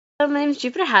My name is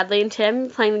Jupiter Hadley, and today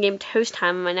I'm playing the game Toast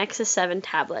Time on my Nexus 7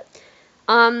 tablet.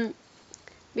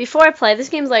 Before I play, this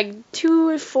game's like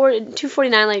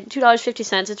 $2.49, like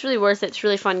 $2.50. It's really worth it. It's a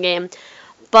really fun game.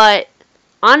 But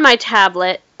on my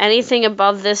tablet, anything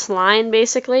above this line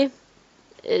basically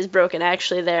is broken. I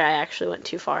actually went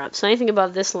too far up. So anything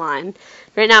above this line,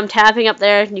 right now I'm tapping up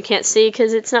there. You can't see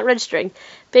because it's not registering.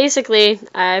 Basically,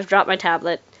 I've dropped my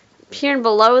tablet. Here and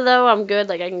below, though, I'm good.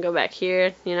 Like, I can go back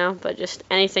here, you know, but just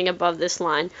anything above this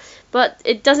line. But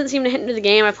it doesn't seem to hinder the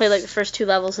game. I played, like, the first 2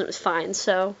 levels, and it was fine,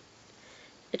 so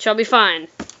it shall be fine.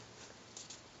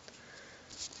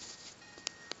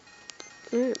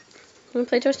 Alright, I'm gonna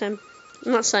play Toast Time.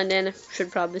 I'm not signed in. I should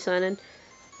probably sign in.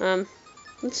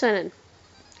 Let's sign in. You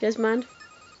guys mind?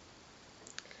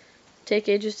 Take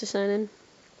ages to sign in.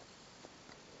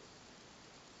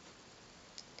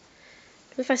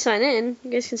 If I sign in, you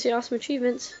guys can see awesome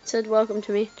achievements. It said welcome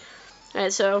to me.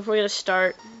 Alright, so we're going to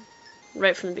start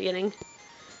right from the beginning.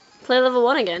 Play level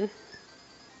 1 again.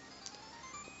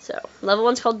 So, level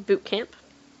 1's called Boot Camp.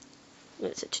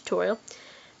 It's a tutorial.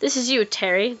 This is you,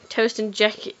 Terry. Toast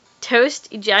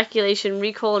ejaculation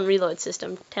recoil and reload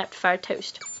system. Tap to fire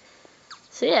toast.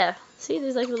 So yeah, see,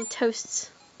 there's like little toasts.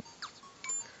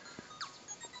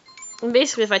 And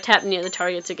basically if I tap near the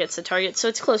targets, it gets the target, so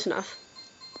it's close enough.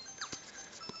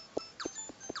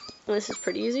 This is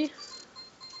pretty easy.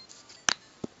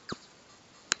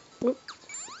 Whoop.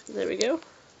 There we go.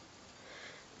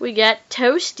 We got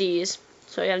toasties.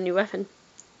 So I got a new weapon.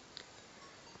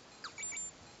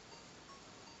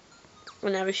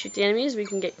 Whenever we shoot the enemies, we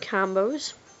can get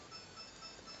combos.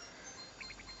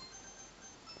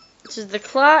 This is the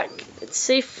clock. It's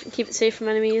safe. Keep it safe from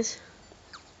enemies.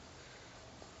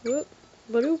 Whoop.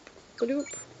 Ba-doop. Ba-doop.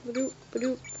 Ba-doop.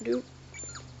 Ba-doop. Ba-doop.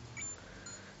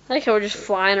 I like how we're just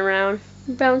flying around,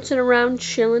 bouncing around,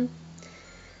 chilling.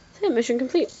 So yeah, mission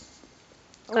complete.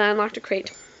 I unlocked a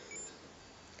crate.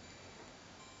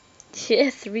 Yeah,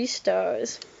 3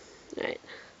 stars. Alright.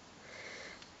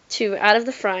 2 out of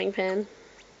the frying pan.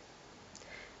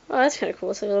 Oh, that's kind of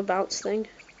cool. It's like a little bounce thing.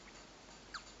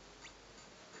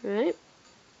 Alright.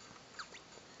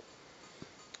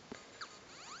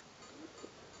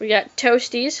 We got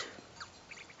toasties.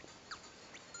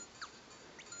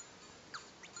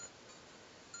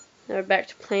 Now we're back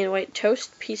to plain white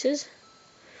toast pieces.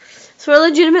 So we're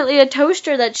legitimately a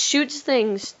toaster that shoots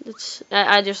things.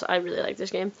 I really like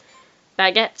this game.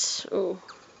 Baguettes. Ooh.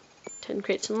 10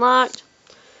 crates unlocked.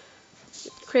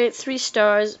 Crate 3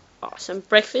 stars. Awesome.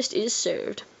 Breakfast is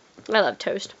served. I love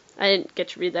toast. I didn't get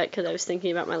to read that because I was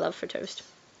thinking about my love for toast.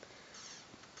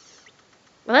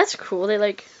 Well, that's cool.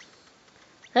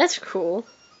 That's cool.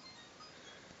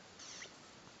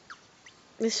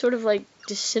 They sort of like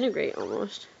disintegrate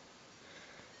almost.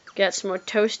 Got some more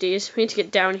toasties. We need to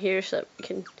get down here so that we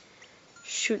can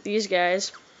shoot these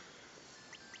guys.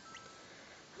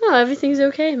 Oh, everything's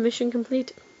okay. Mission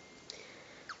complete.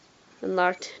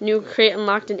 Unlocked. New crate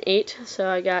unlocked in 8, so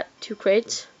I got 2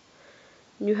 crates.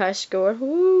 New high score.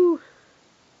 Woo!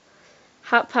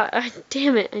 Hot pot. Ah,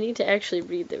 damn it. I need to actually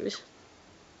read those.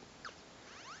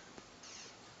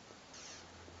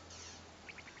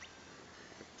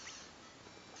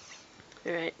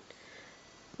 Alright.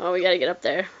 Oh, we gotta get up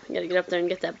there. We gotta get up there and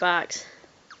get that box.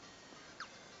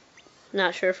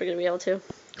 Not sure if we're gonna be able to,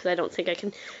 because I don't think I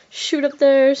can shoot up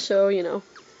there, so, you know.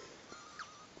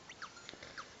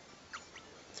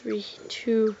 3,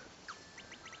 2.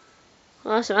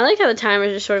 Awesome. I like how the timer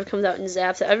just sort of comes out and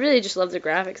zaps it. I really just love the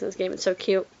graphics in this game. It's so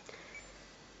cute.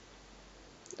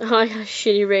 Oh, I got a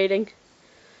shitty rating.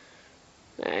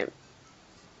 Alright.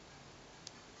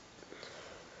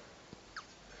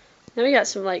 Now we got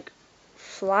some, like,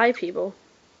 fly people.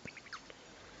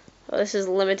 Oh, this is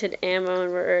limited ammo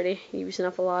and we're already using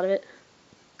up a lot of it.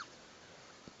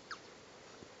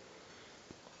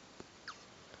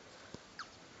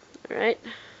 Alright.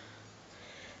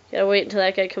 Gotta wait until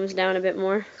that guy comes down a bit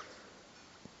more.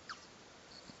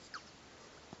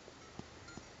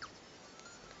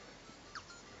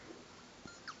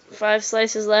 Five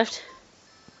slices left.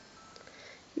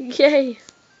 Yay!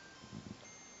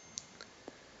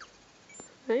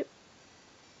 Right.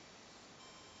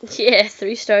 Yeah,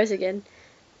 3 stars again.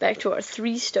 Back to our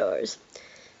 3 stars.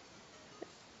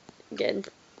 Again.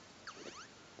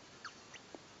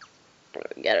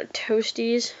 We got our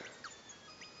toasties.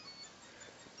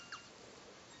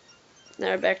 Now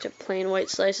we're back to plain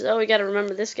white slices. Oh, we gotta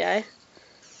remember this guy.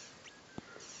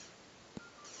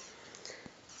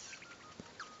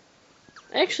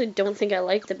 I actually don't think I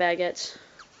like the baguettes.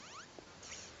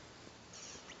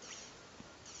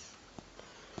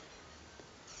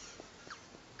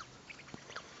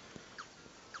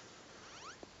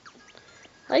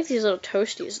 I like these little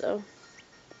toasties though.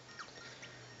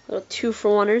 Little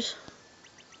 2-for-1ers.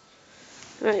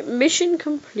 Alright, mission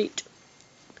complete.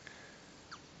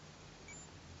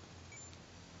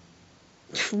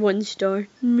 1 star.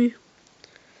 Meh.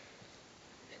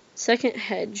 Second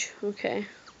hedge. Okay.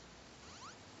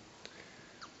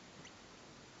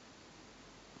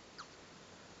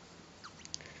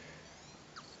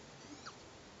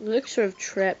 It looks sort of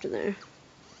trapped in there.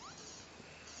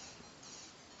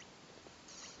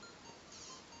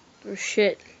 Oh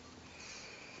shit.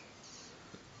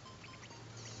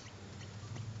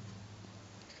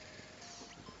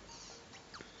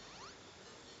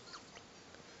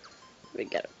 We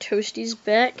got our toasties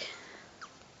back.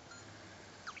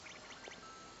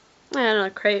 I don't know,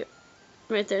 crate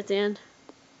right there at the end.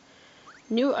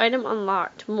 New item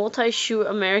unlocked. Multi-shoe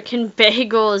American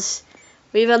bagels.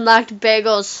 We've unlocked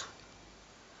bagels.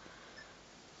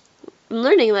 I'm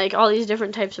learning like all these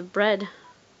different types of bread.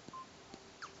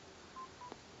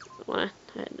 Well,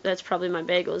 that's probably my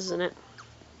bagels, isn't it?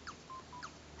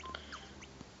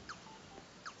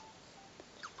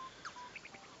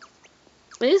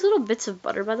 Are these little bits of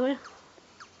butter, by the way?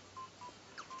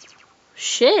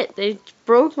 Shit, they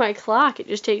broke my clock. It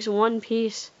just takes 1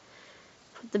 piece.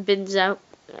 Put the bins out.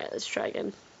 Alright, let's try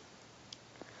again.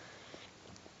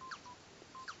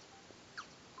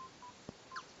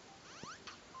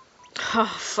 Oh,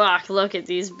 fuck. Look at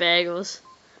these bagels.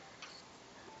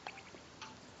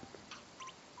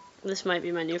 This might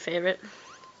be my new favorite.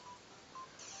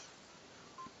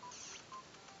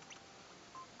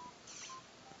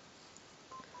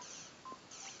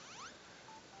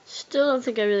 Still don't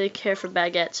think I really care for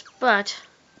baguettes, but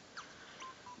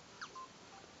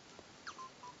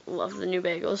love the new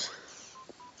bagels.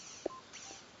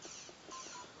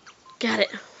 Got it.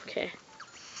 Okay.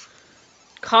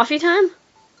 Coffee time?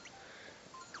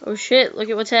 Oh shit, look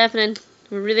at what's happening.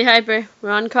 We're really hyper.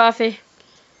 We're on coffee.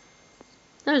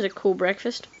 That was a cool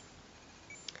breakfast.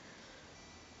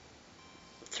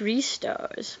 3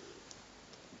 stars.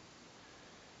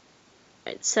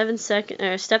 Alright, 7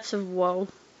 steps of woe.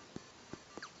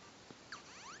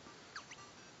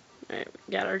 Alright,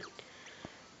 we got our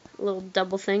little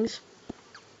double things.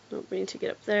 Oh, we need to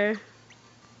get up there.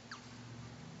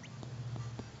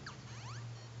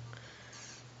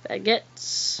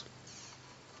 Baguettes.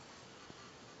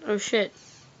 Oh shit.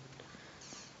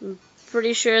 I'm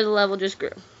pretty sure the level just grew.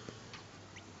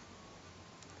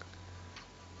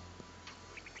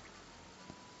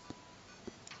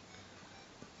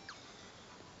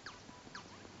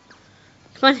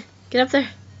 Come on, get up there.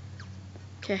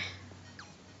 Okay.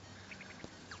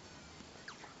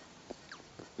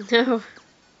 No.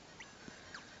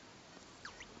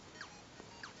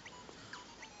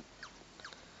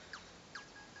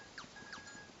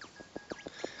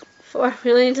 Four.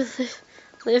 We only need to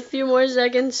live a few more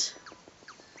seconds.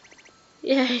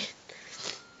 Yay. I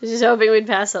was just hoping we'd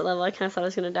pass that level. I kind of thought I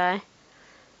was going to die.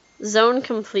 Zone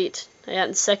complete. I got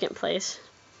in 2nd place.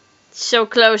 So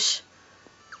close.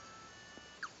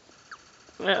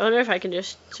 I wonder if I can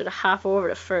just sort of hop over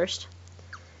to 1st.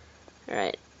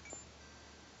 Alright.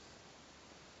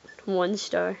 1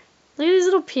 star. Look at these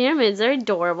little pyramids. They're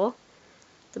adorable.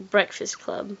 The Breakfast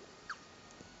Club.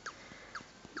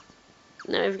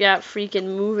 Now we've got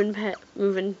freaking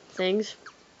moving things.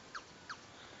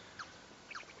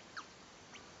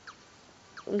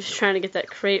 I'm just trying to get that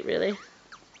crate, really.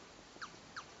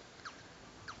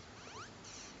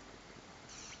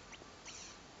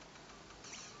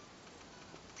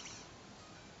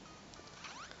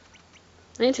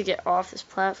 I need to get off this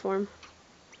platform.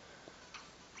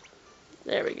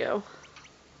 There we go.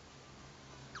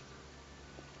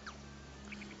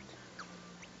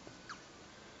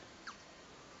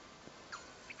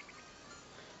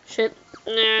 Shit.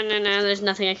 No, there's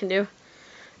nothing I can do.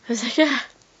 I was like, ah.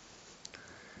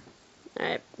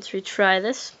 Alright, let's retry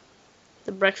this.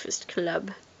 The Breakfast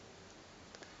Club.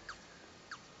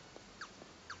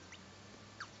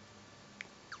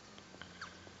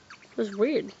 It was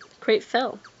weird. The crate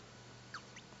fell.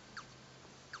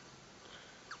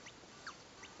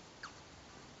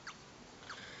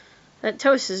 That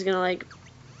toast is gonna, like,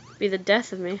 be the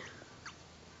death of me.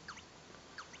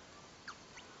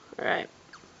 Alright.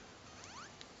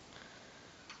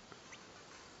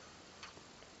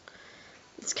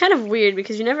 It's kind of weird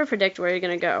because you never predict where you're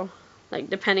gonna go. Like,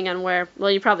 depending on where. Well,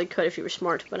 you probably could if you were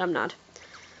smart, but I'm not.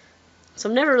 So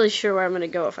I'm never really sure where I'm gonna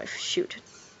go if I shoot.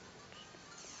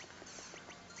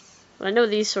 But I know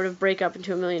these sort of break up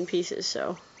into a million pieces,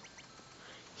 so.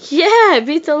 Yeah, I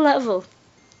beat the level.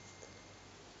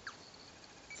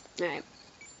 Alright.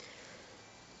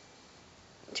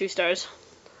 2 stars.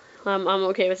 I'm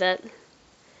okay with that.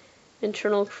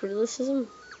 Internal criticism.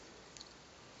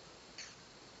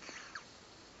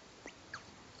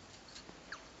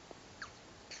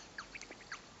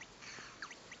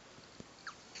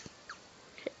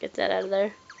 Okay, get that out of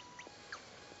there.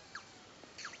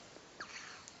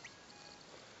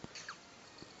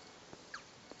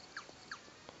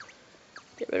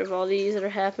 Get rid of all these that are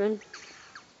happening.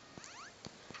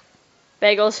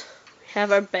 Bagels. We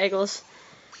have our bagels.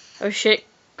 Oh shit.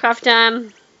 Coffee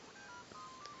time.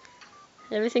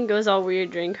 Everything goes all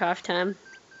weird during coffee time.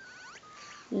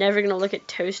 Never gonna look at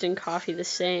toast and coffee the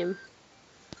same.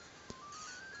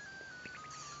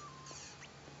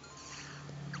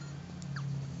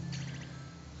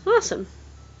 Awesome.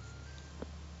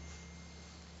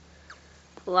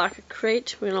 Lock a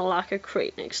crate. We're gonna lock a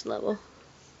crate next level.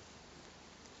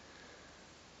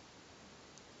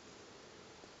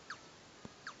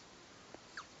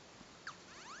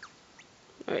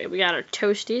 Alright, we got our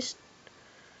toasties.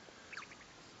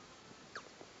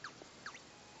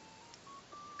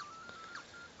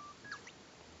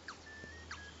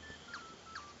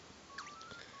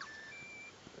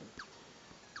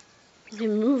 They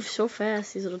move so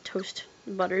fast, these little toast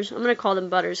butters. I'm gonna call them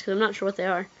butters because I'm not sure what they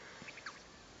are.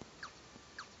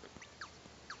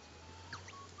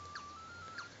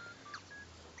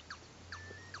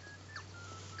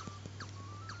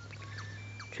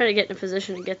 Try to get in a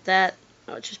position to get that.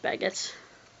 Oh, it's just baguettes.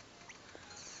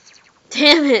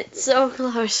 Damn it, so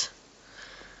close.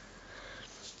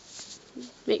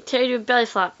 Make Terry do a belly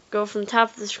flop. Go from the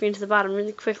top of the screen to the bottom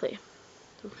really quickly.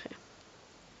 Okay.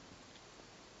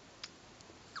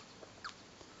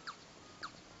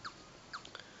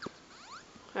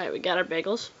 Alright, we got our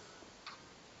bagels.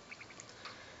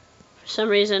 For some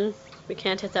reason, we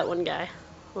can't hit that one guy.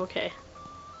 Okay.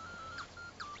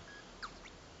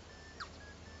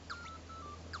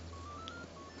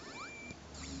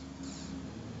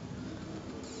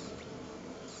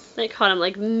 I caught him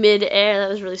like mid-air. That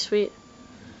was really sweet.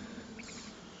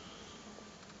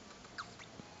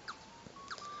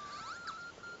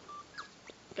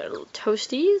 Got our little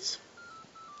toasties.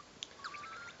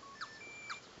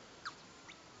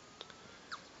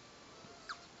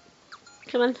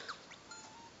 Come on.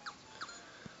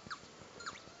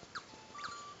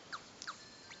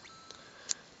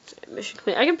 Mission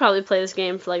complete. I could probably play this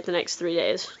game for like the next 3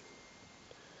 days.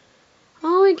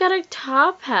 Oh, we got a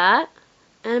top hat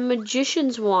and a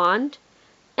magician's wand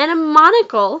and a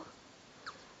monocle.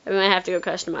 We might have to go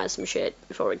customize some shit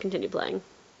before we continue playing.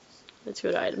 Let's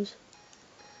go to items.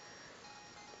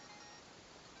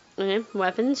 Okay,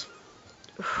 weapons.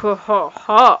 Ho ho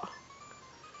ho.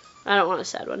 I don't want a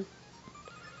sad one.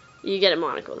 You get a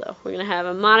monocle though. We're gonna have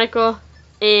a monocle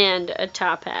and a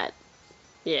top hat.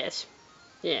 Yes.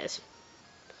 Yes.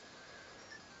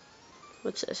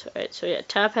 What's this? Alright, so yeah,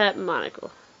 top hat and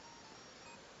monocle.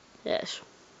 Yes.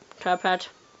 Top hat.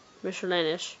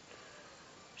 Miscellaneous.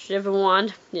 Should we have a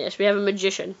wand? Yes, we have a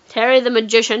magician. Terry the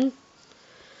magician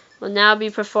will now be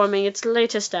performing its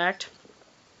latest act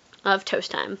of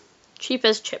toast time. Cheap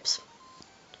as chips.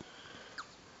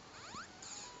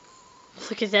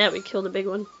 Look at that, we killed a big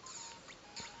one.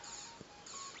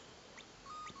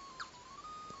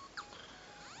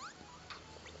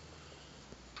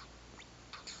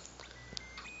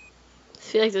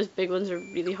 I feel like those big ones are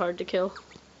really hard to kill.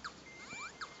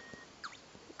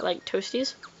 I like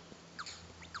toasties.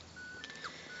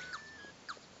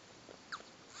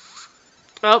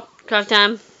 Oh, coffee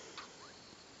time.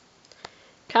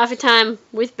 Coffee time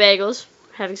with bagels.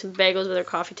 We're having some bagels with our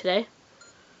coffee today.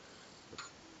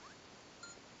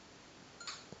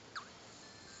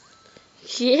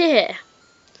 Yeah.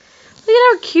 Look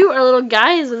at how cute our little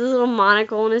guy is with his little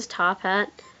monocle and his top hat.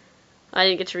 I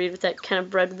didn't get to read what that kind of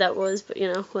bread that was, but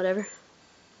you know, whatever.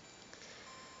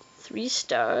 3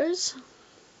 stars.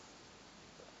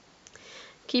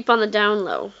 Keep on the down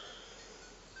low.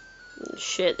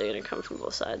 Shit, they're gonna come from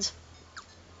both sides.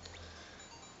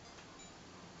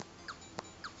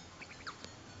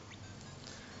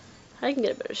 I can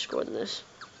get a better score than this.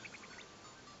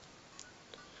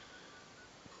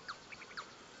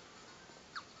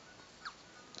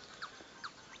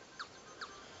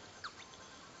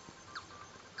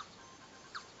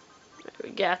 Right, we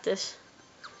got this.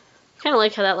 Kind of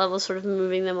like how that level is sort of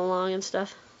moving them along and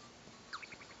stuff.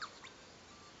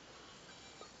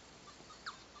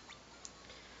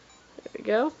 There we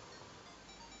go.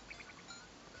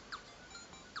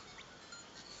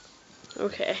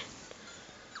 Okay.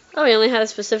 Oh, we only had a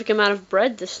specific amount of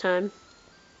bread this time.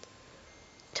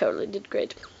 Totally did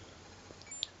great.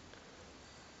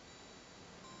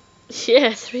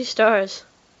 Yeah, 3 stars.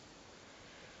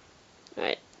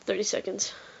 Alright, 30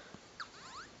 seconds.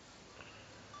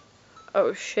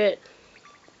 Oh shit.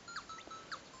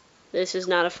 This is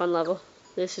not a fun level.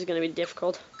 This is going to be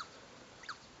difficult.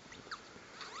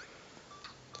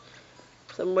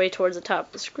 So I'm way towards the top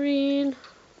of the screen.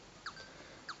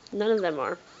 None of them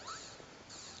are.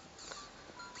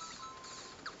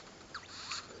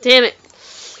 Damn it.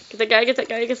 Get that guy, get that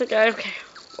guy, get that guy. Okay.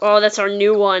 Oh, that's our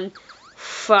new one.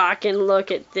 Fucking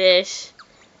look at this.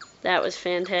 That was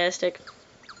fantastic.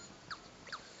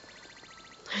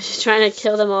 I was just trying to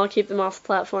kill them all, keep them off the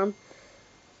platform.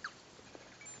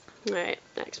 Alright,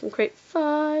 next one, crate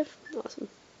 5. Awesome.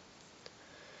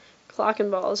 Clock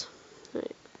and balls.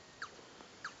 Alright.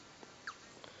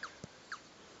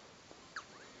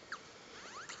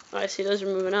 Oh, I see those are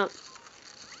moving up.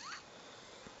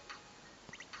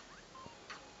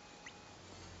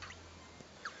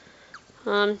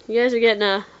 You guys are getting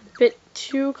a bit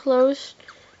too close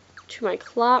to my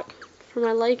clock for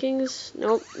my likings.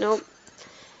 Nope, nope.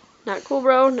 Not cool,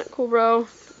 bro. Not cool, bro. Not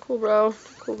cool, bro.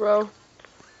 Not cool, bro.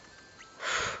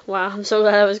 Wow, I'm so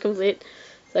glad that was complete.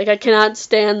 Like, I cannot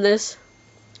stand this.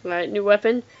 Alright, new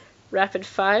weapon. Rapid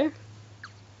fire.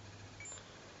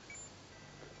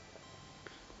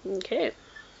 Okay.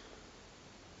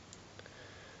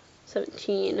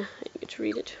 17. I get to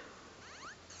read it.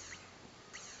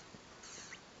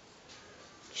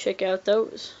 Check out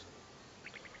those.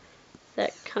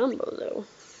 That combo, though.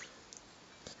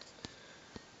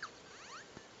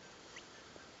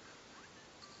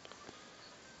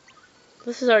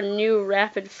 This is our new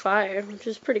rapid fire, which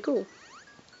is pretty cool.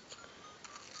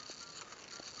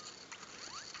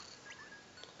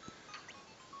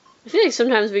 I feel like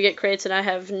sometimes we get crates and I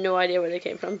have no idea where they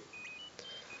came from.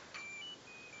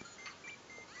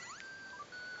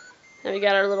 Now we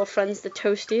got our little friends, the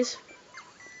Toasties.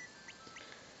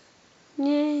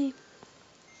 Yay.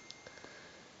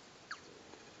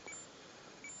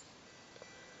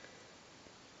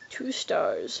 Two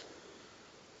stars.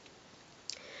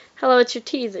 Hello, it's your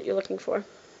tea that you're looking for.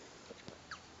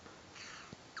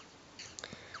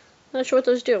 Not sure what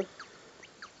those do.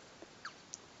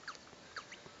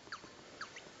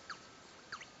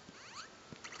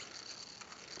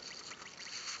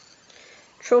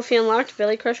 Trophy unlocked,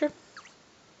 belly crusher.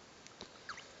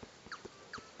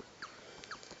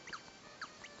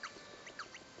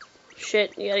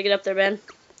 Shit, you gotta get up there, Ben.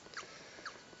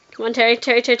 Come on, Terry.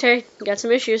 You got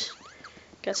some issues.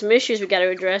 Got some issues we gotta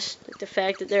address. Like the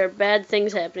fact that there are bad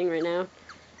things happening right now.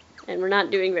 And we're not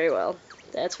doing very well.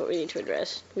 That's what we need to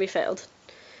address. We failed.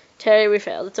 Terry, we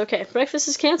failed. It's okay. Breakfast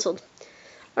is cancelled.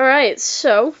 Alright,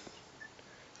 so...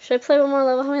 should I play one more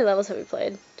level? How many levels have we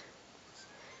played?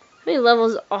 How many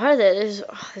levels are there?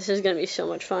 This is gonna be so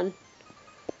much fun.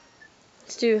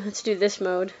 Let's do this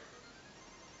mode.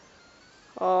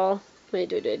 All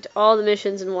the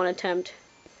missions in one attempt.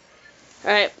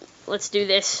 Alright, let's do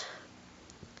this.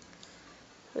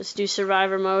 Let's do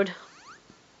survivor mode.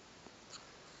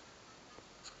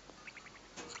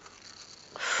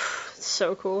 It's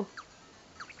so cool.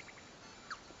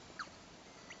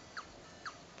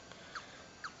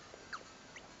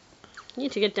 I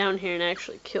need to get down here and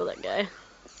actually kill that guy.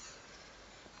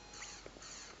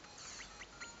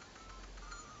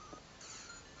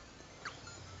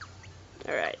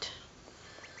 Alright.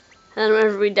 And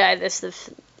whenever we die this,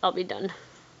 I'll be done.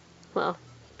 Well,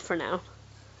 for now.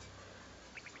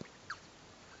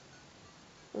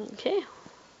 Okay.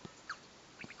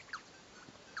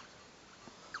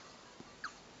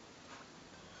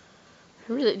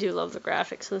 I really do love the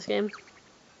graphics in this game.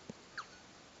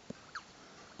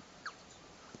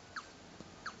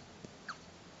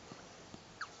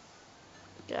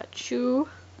 Got you.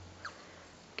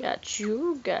 Got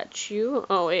you. Got you.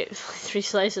 Oh, wait. 3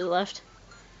 slices left.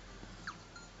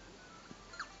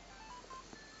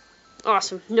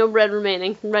 Awesome. No bread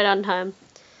remaining. Right on time.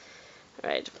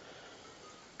 Alright.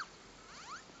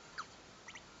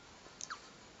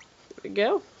 Here we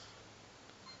go.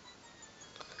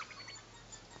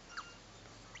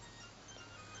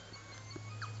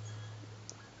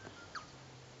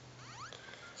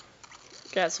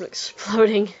 Got some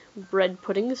exploding bread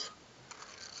puddings.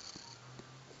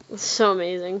 It's so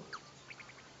amazing.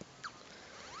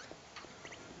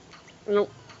 Nope.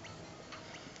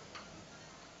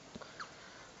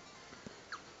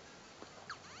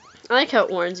 I like how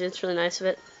it warns you. It's really nice of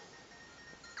it.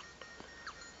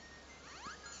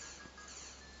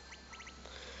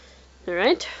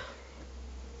 Alright.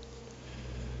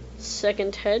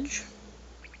 Second hedge.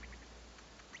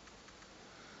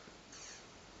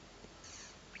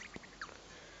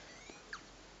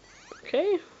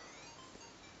 Okay.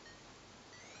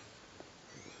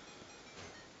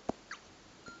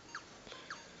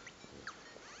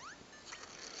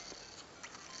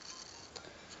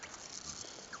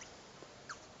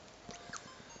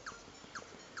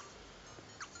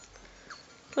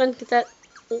 Come on, get that.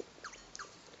 Got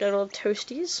a little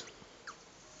toasties.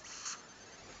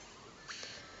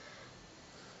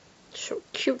 So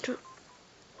cute.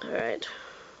 Alright.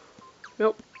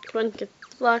 Nope. Come on, get the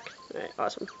block. Alright,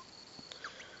 awesome.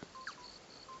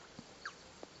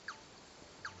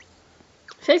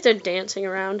 I feel like they're dancing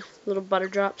around, little butter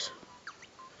drops.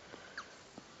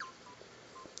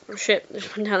 Oh shit, there's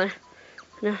one down there.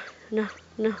 No, no,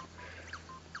 no.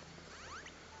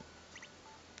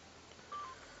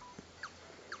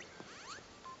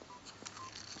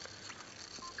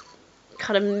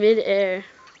 Caught him mid-air.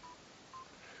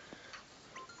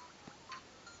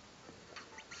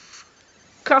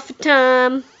 Coffee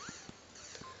time!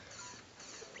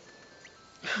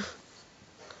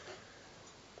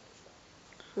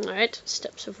 Alright,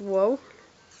 steps of woe.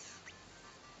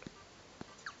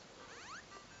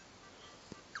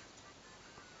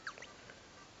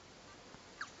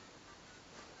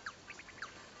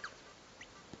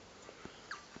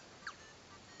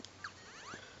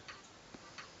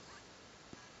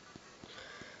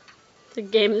 The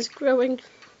game is growing.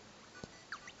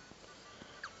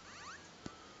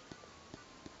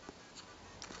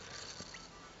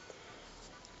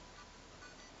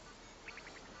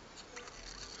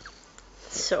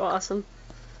 So awesome.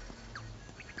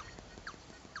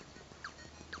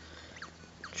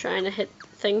 Trying to hit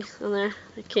things on there.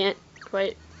 I can't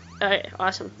quite. Alright,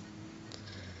 awesome.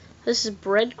 This is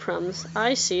breadcrumbs.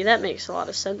 I see. That makes a lot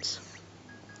of sense.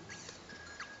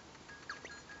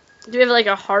 Do we have like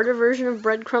a harder version of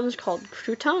breadcrumbs called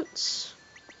croutons?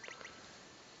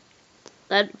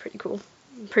 That'd be pretty cool.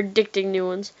 I'm predicting new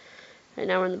ones. Right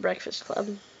now we're in the Breakfast Club.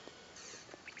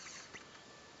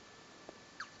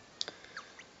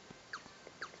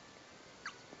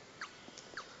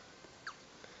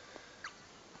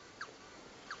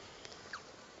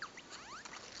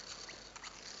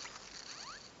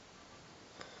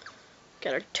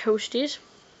 Got our toasties.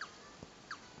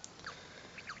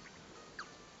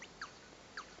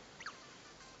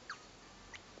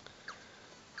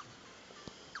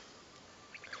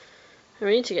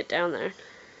 We need to get down there.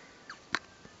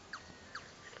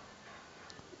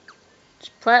 This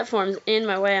platform's in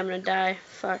my way. I'm gonna die.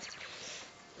 Fuck.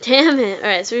 Damn it.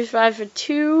 Alright, so we survived for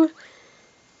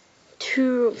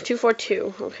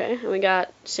 242. Okay, and we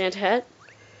got Santa hat.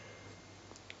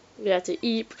 We got the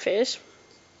eep face.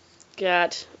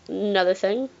 Got another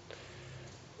thing.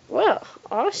 Well,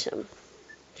 awesome.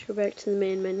 Let's go back to the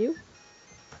main menu.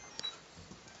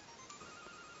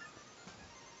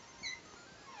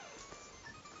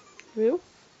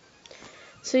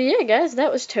 So yeah, guys,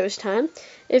 that was toast time.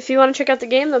 If you want to check out the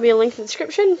game, there'll be a link in the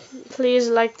description. Please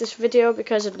like this video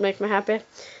because it'll make me happy.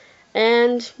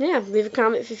 And yeah, leave a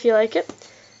comment if you feel like it.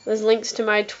 There's links to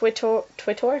my Twitter,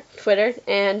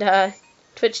 and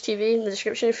Twitch TV in the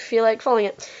description if you feel like following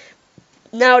it.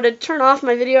 Now, to turn off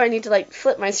my video, I need to like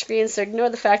flip my screen, so ignore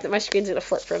the fact that my screen's gonna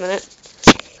flip for a minute.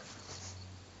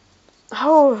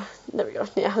 Oh, there we go.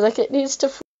 Yeah, like it needs to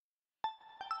flip.